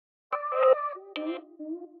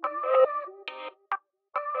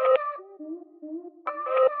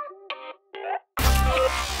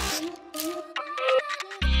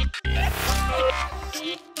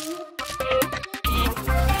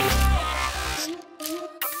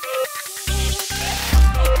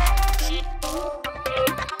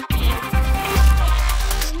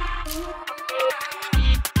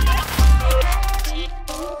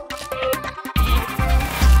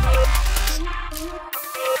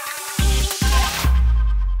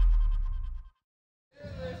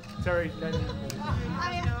Terri, you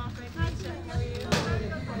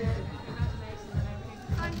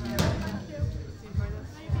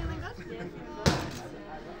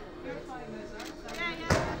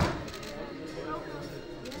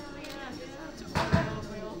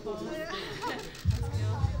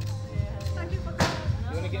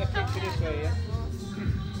want to get a picture this way, yeah?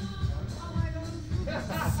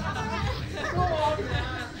 Go on!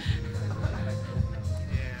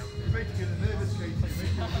 Yeah, making a nervous case,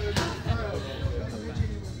 making a nervous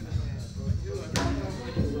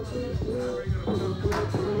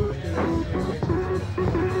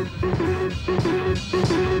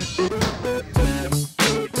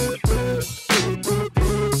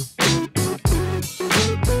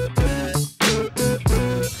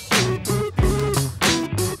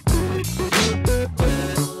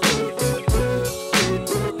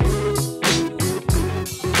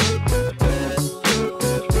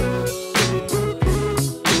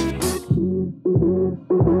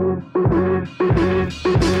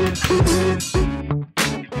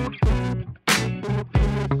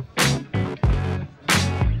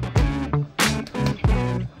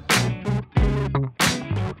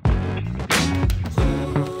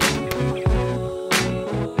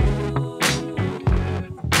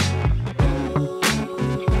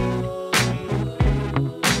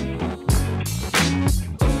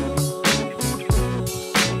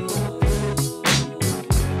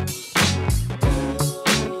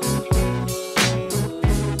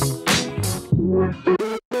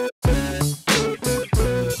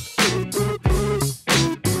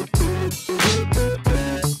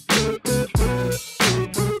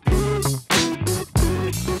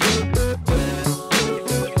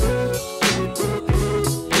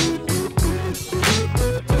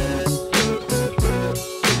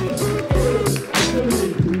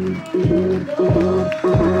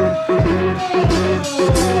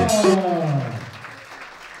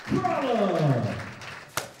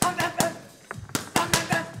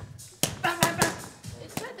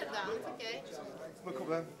Look up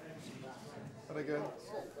then. And again.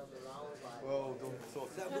 Well done.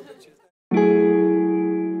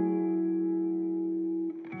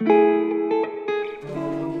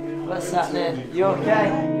 What's happening? You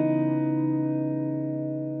okay?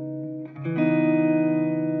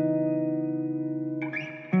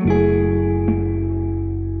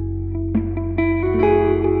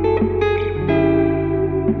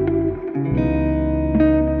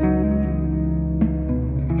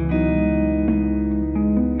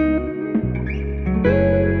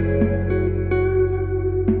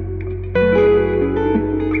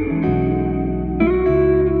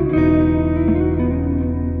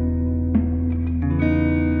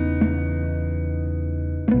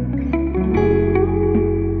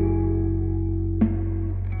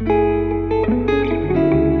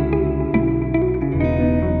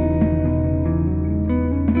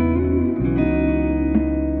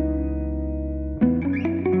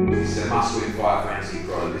 Anthony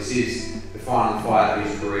Crolla. This is the final fight of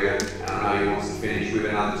his career, and I know he wants to finish with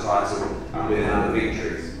another title and with another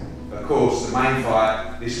victory. Of course, the main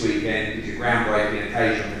fight this weekend is a groundbreaking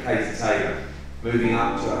occasion for Qais, moving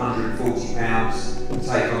up to 140 pounds to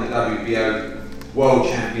take on the WBO World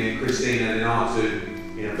Champion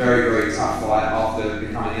Linardatou in a very, very tough fight after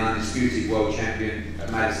becoming the undisputed World Champion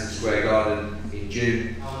at Madison Square Garden in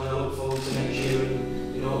June. I'm going to look forward to next year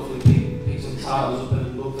and hopefully pick some titles up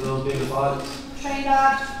and look for those bigger fights. Trained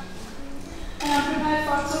hard and I'm prepared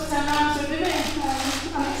for a tough 10 rounds with him.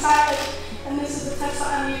 I'm excited, and this is the test that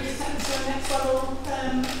I need to take to the next level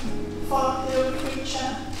for the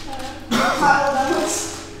future title levels.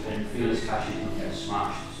 And Felix Cash is going to get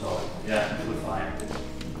smashed, so yeah, good fight.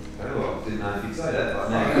 Very well, didn't know if you'd say that, but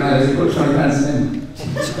there's a good try pants in him.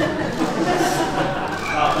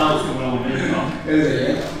 That was coming on me, is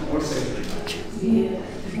it? Yeah. What's it? Yeah,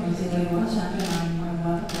 the World Champion, I'm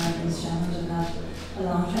well prepared for this challenge. I've had a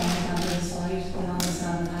long training camp in this fight, but I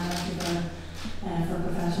understand that I'm actually for a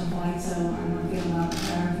professional fight, so I'm feeling well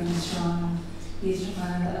prepared, feeling strong. These are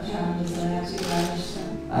kind of challenges that I absolutely relish. So.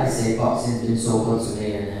 I say boxing's been so good to me,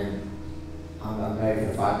 and I'm ready for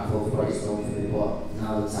the fight before it's done for me, but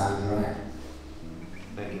now the time's right.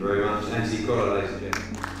 Thank you very much. Anthony Crolla, ladies and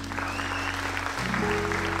gentlemen.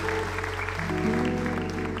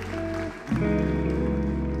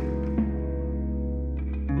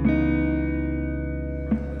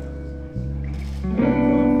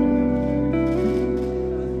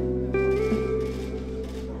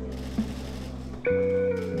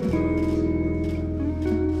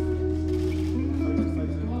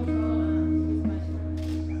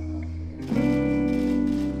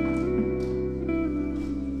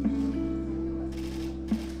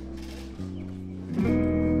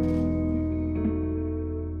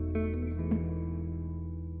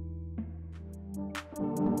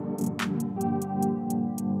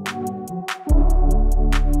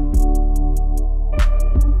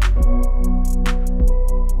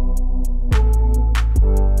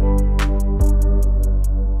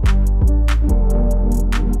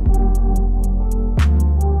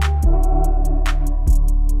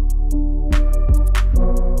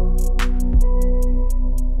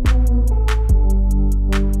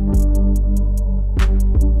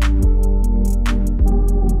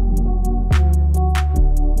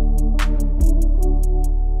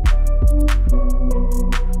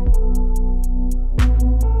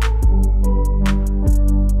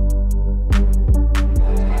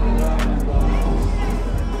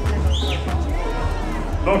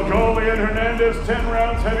 Bakole and Hernandez, 10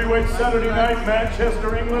 rounds, heavyweight, Saturday night,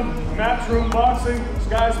 Manchester, England, Matchroom Boxing,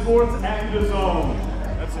 Sky Sports, and DAZN.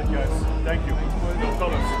 That's it, guys. Thank you. No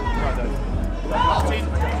fellas. Martin,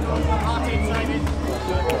 sign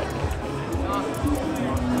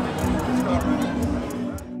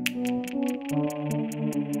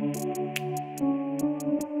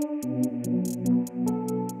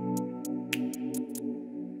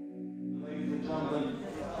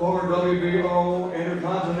Former WBO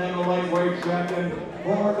Intercontinental Lightweight Champion,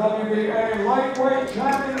 former WBA Lightweight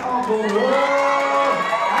Champion of the world,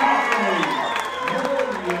 Anthony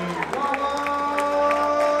Crolla.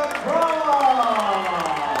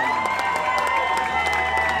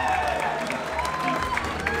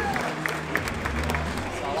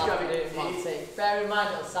 Bear in mind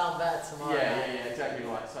it'll sound better tomorrow. Yeah, exactly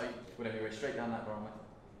right. So, whatever, you went straight down that barometer.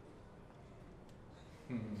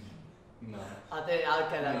 No. I'll get it.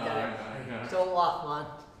 No. Don't laugh, man.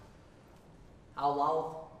 How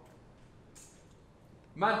loud?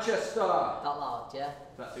 Manchester! That loud, yeah?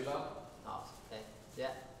 Is that too loud? Oh, okay.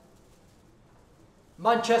 Yeah.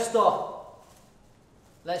 Manchester!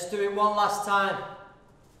 Let's do it one last time.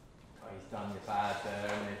 Oh, he's done your bad there,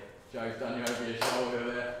 hasn't he? Joe's done you over your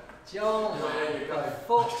shoulder there. Joe, there you go.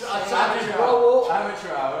 Fuck's sake,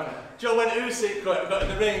 Amateur hour, isn't it? Joe, when Usyk got in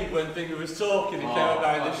the ring, when Finger was talking, he came up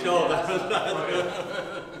behind his shoulder. I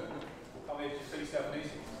mean, you see yourself an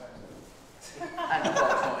Usyk. And the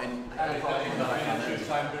box not in.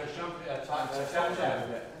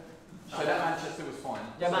 So that Manchester was fine.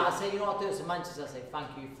 Yeah, man, I say, you know what I'll do? It's in Manchester, I say thank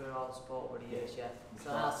you for all the support over the years, yeah. So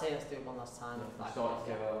then I'll say let's do it one last time. Start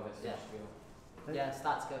together, let's Yeah,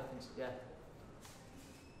 start together, yeah.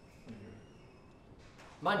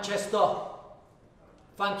 Manchester,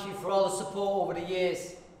 thank you for all the support over the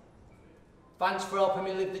years. Thanks for helping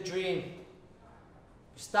me live the dream.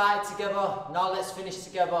 We started together, now let's finish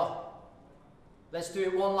together. Let's do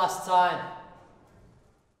it one last time.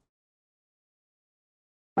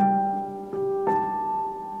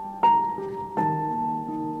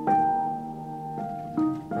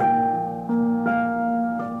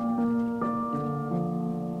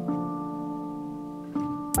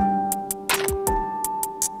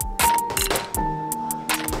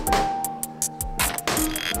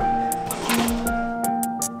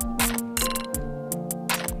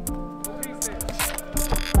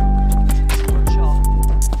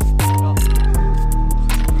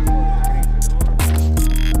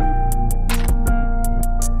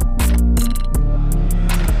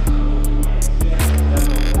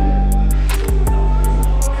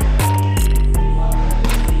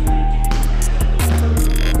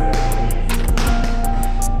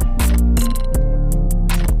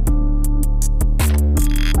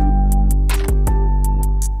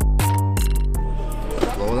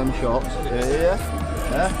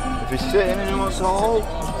 If he's sitting and he wants to hold,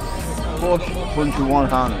 push, punch with one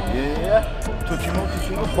hand, touch him up,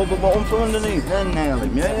 pull the bottom from underneath, then nail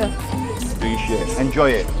him, do your shit,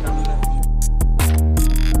 enjoy it.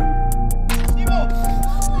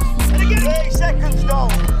 30 seconds,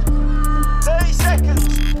 Dalton, 30 seconds.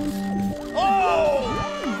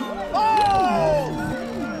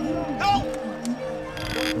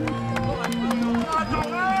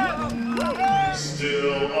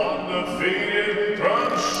 Still undefeated,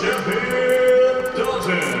 bronze champion,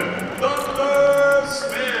 Dalton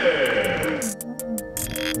Smith.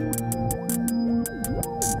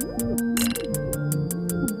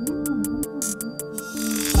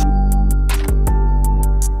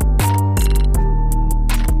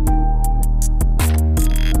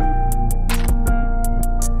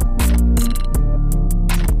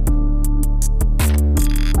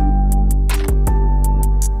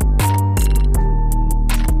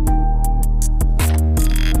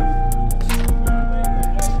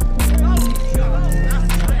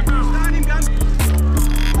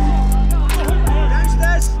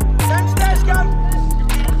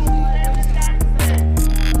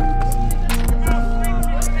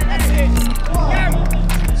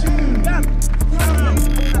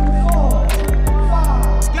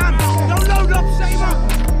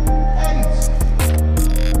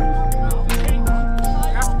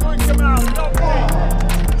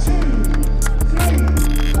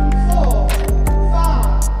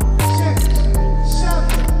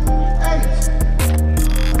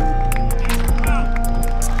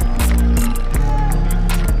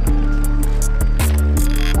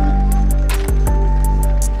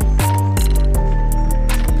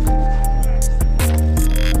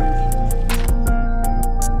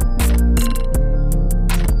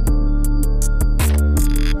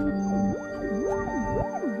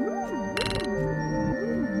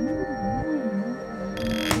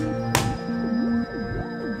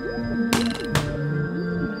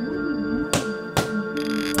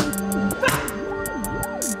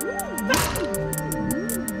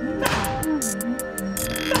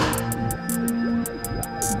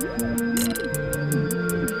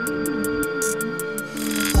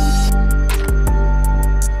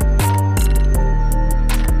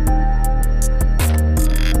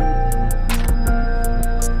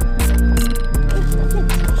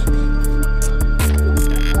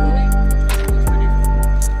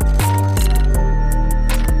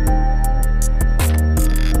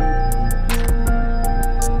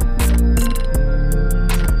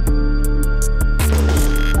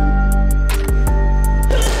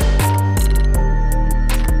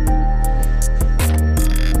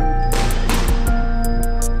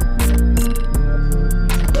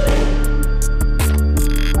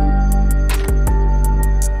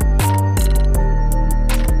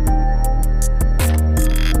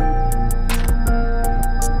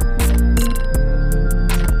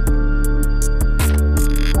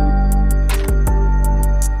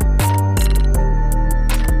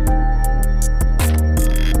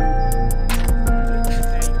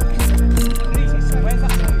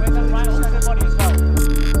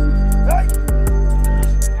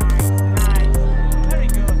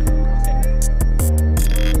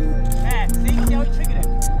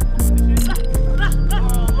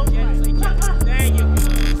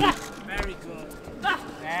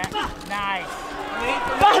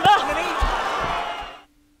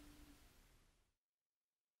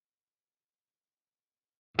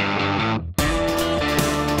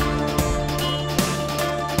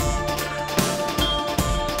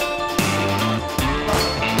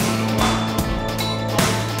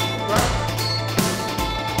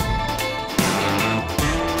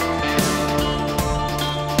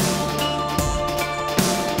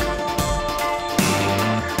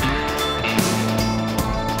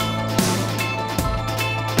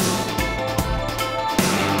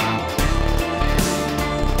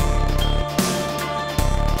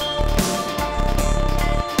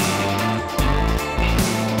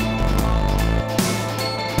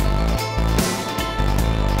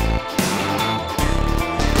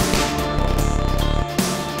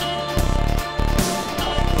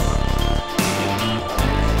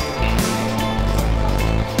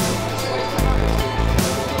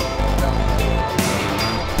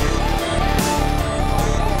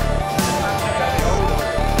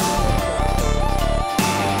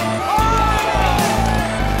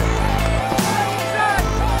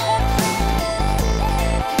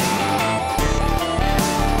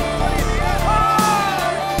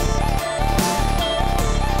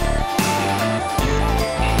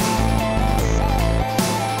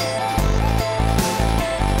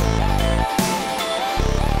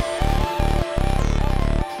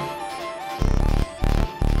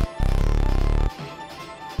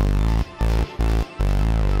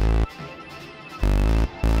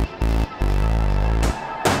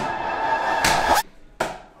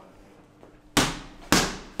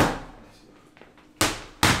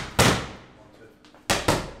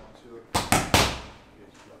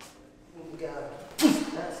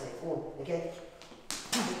 Again.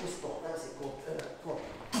 Take the spot, that's it, go on. Come on.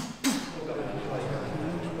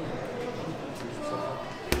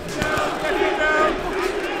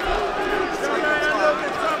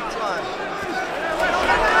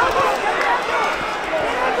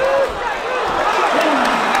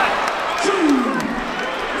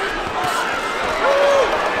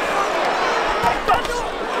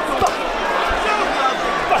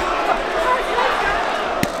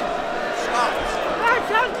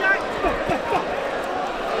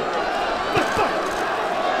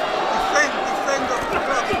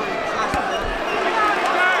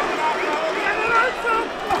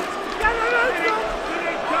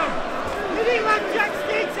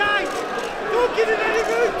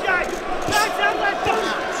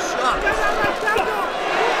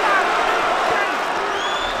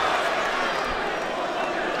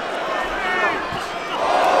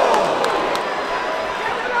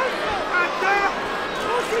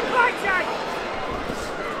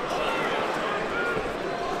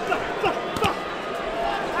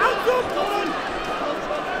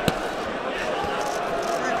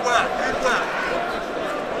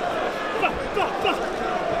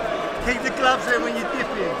 Keep the gloves in when you dip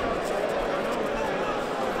in.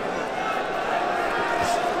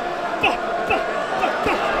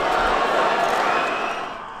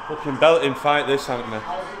 Fucking belting fight this, Anthony.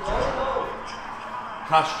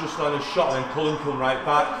 Cash just on a shot and then Cullen come right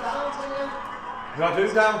back. Who I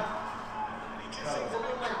do down?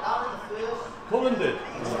 Cullen did.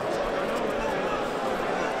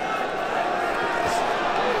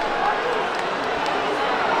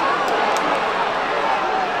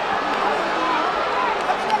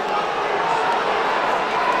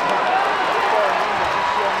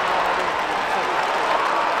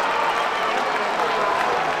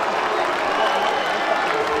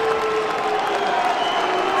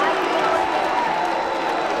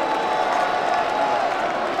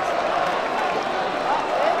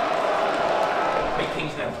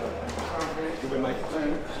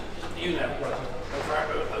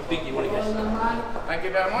 Thank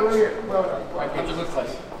you very much. That's a good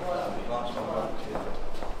place.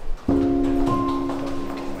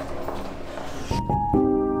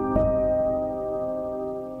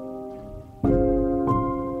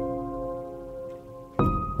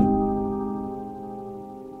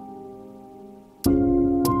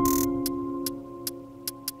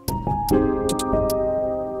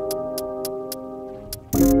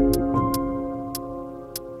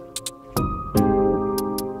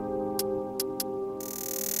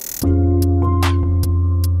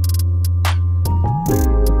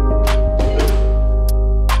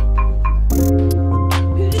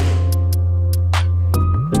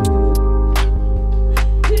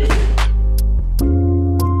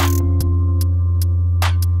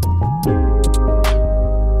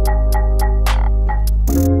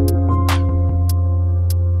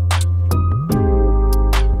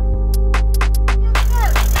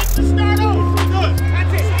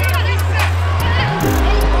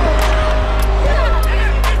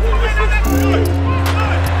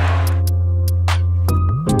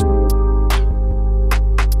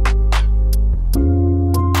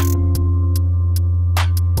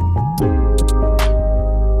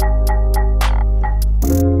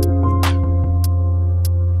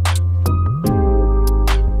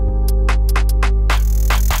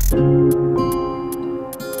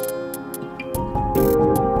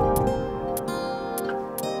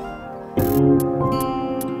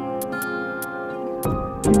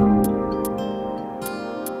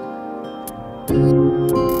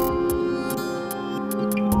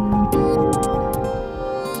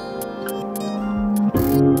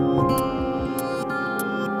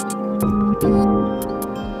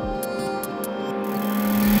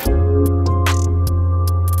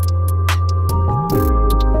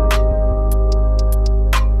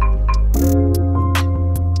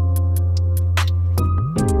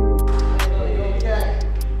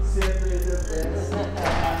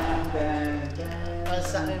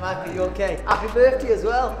 Happy birthday as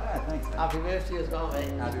well. Yeah, thanks. Man. Happy birthday as well,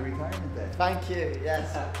 mate. Happy retirement day. Thank you.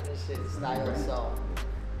 Yes, this is style. So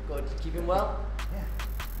good. Keeping well. Yeah.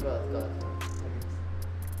 Good. Good.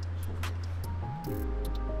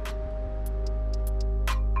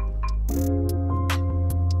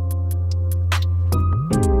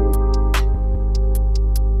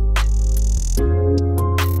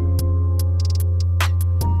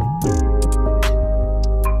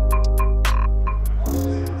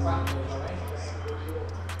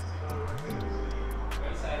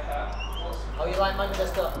 Oh, you like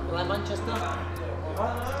Manchester? You like Manchester?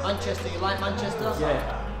 Manchester, you like Manchester?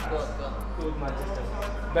 Yeah. Good, good. good Manchester.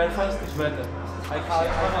 Belfast is better. I'm a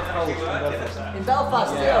coach in Belfast. In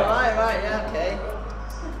Belfast, yeah, right, yeah, okay.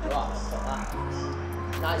 Right, got that.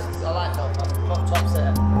 Nice, I like Belfast. Top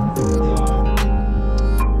set.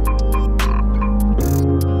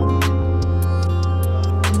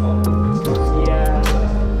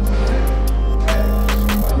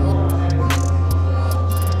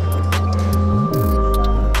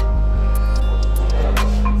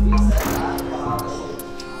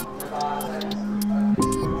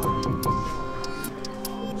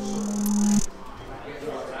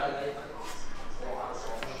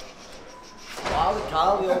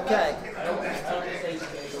 Carl, you okay?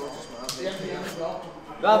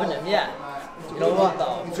 Robbing him, yeah. You know what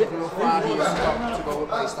though?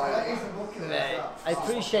 I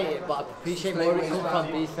appreciate it, but I appreciate more it come from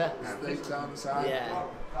Beefer. Yeah.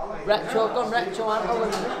 Retro, gone retro, aren't we?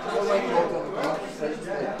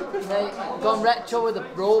 Mate, gone retro with a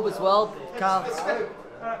robe as well, Carl.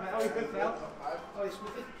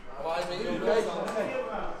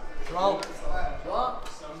 Roll. What?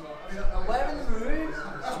 Where in the room?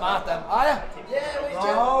 Smart then. Are you? Yeah, we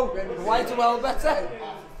do. The white are well better.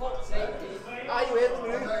 Are you in the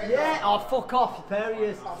room? Yeah. Oh, fuck off, you pair of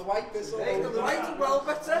ears. Oh, the white bits. The white are well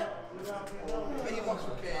better. You want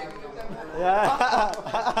some cake?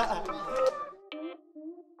 Yeah.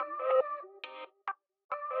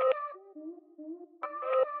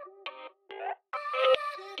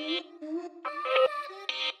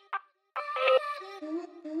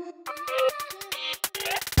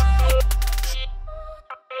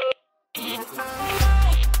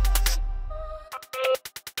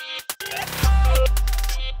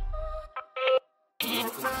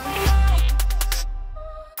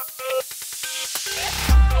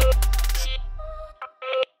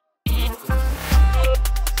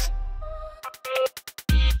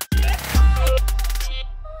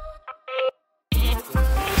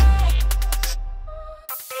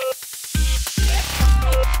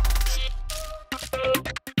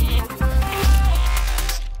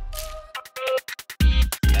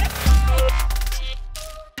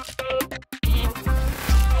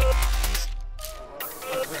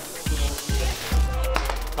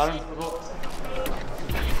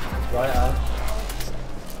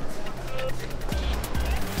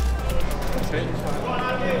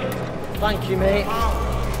 Thank you, mate.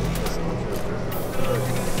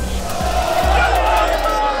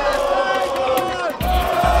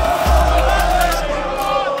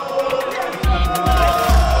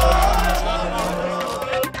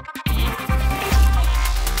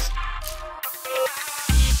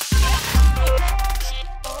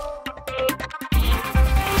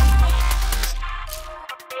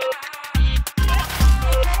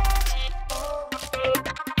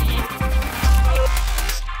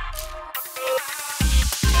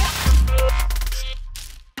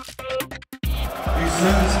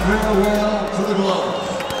 Farewell to the gloves.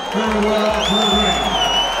 Farewell to the ring.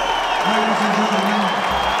 Ladies and gentlemen,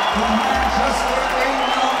 from Manchester,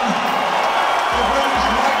 England, the British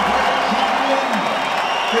lightweight champion,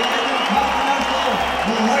 the Intercontinental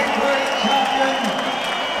lightweight champion,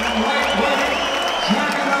 and lightweight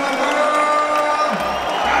champion of the world,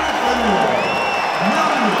 Anthony Crolla.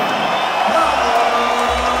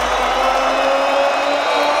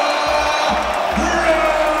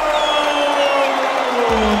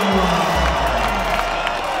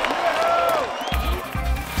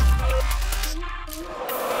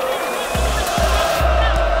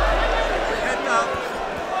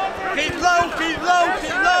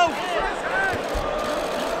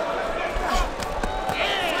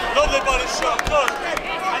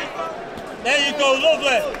 There you go,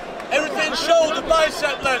 lovely. Everything shoulder,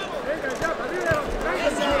 bicep length.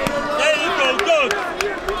 There you go, good.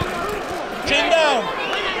 Chin down.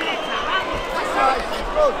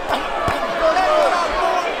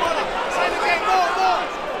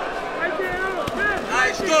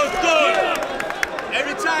 Nice, good, good.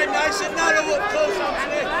 Every time, nice and narrow up close,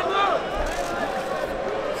 Anthony.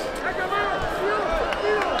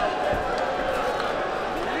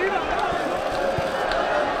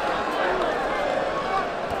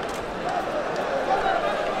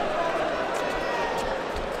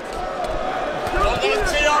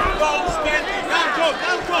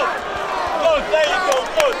 Good, there you go,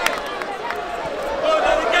 good. Good,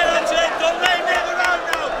 and again, that's it. Don't let him hit the round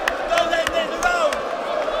now. Don't let him hit the round.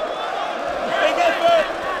 Big effort.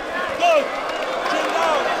 Good. Chin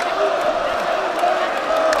down.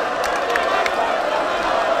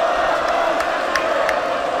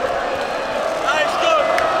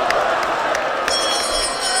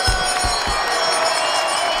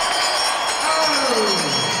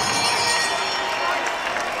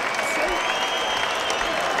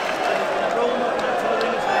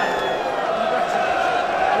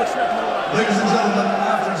 Ladies and gentlemen,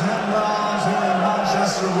 after 10 rounds here in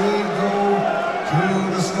Manchester, we go to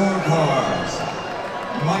the scorecards.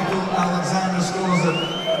 Michael Alexander scores at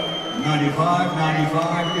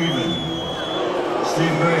 95-95 even.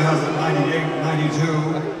 Steve Gray has it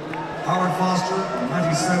 98-92. Howard Foster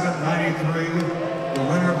 97-93. The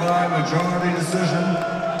winner by majority decision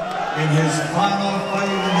in his final fight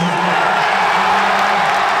in his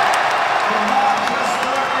from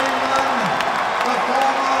Manchester, England, the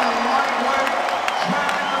former lightweight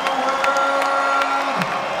champion of the world,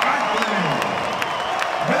 Anthony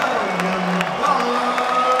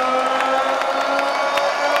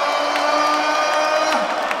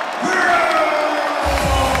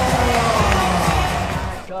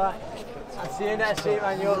I'll see you next week,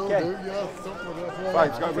 man. You okay?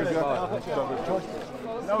 Thanks, go with you.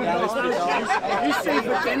 You see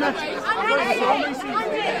for dinner.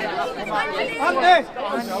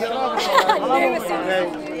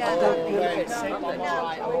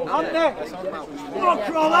 Come on,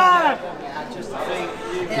 Crolla!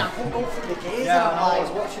 Yeah, I couldn't go through the gates. I was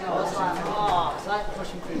watching it. I was like, oh, it's like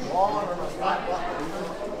pushing through water. And I was like, what?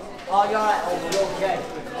 Oh, you're right. Oh, you're okay.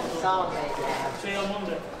 Sound, mate. Yeah. See you on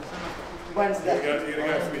Monday. Wednesday. You're going to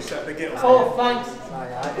go for me set the guilt. Oh, thanks.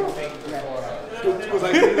 Sorry, I didn't think you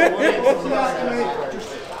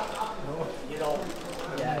know,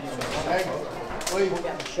 we'll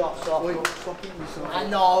get the shots off. I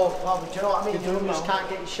know, well, do you know what I mean? You just can't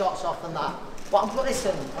get your shots off and that. But I'm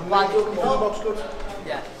listen, I'm glad you come good.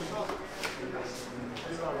 Yeah.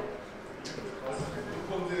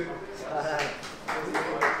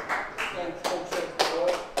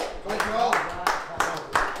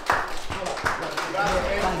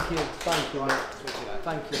 Thank you, mate.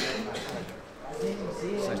 Thank you. Thank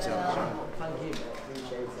you.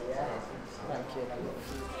 Appreciate it, yeah. Thank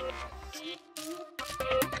you.